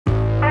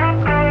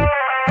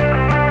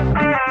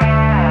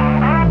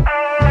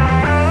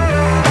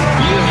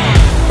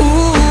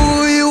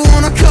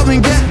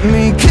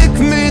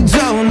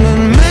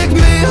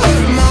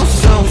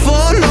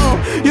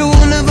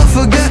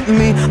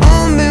me.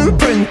 I'm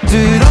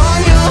imprinted on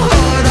your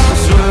heart, I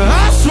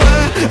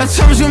swear. At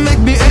times you make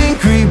me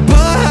angry,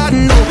 but I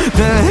know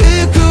that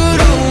it could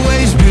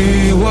always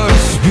be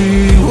worse,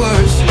 be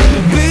worse,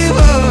 be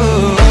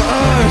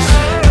worse.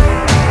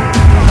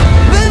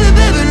 Baby,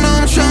 baby, no,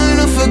 I'm trying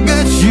to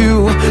forget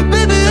you.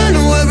 Baby, I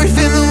know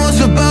everything that was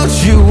about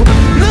you.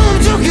 No, I'm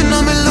joking,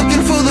 I've been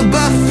looking for the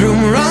bathroom.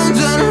 Round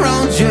and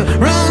round, yeah,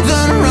 round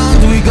and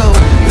round we go.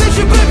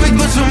 Picture perfect,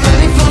 but so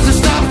many flaws that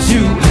stopped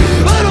you.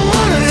 I don't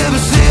wanna ever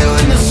see you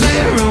in the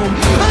same room.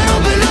 I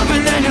open up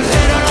and then you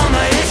hit on all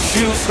my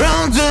issues.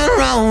 Round and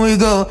round we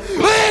go.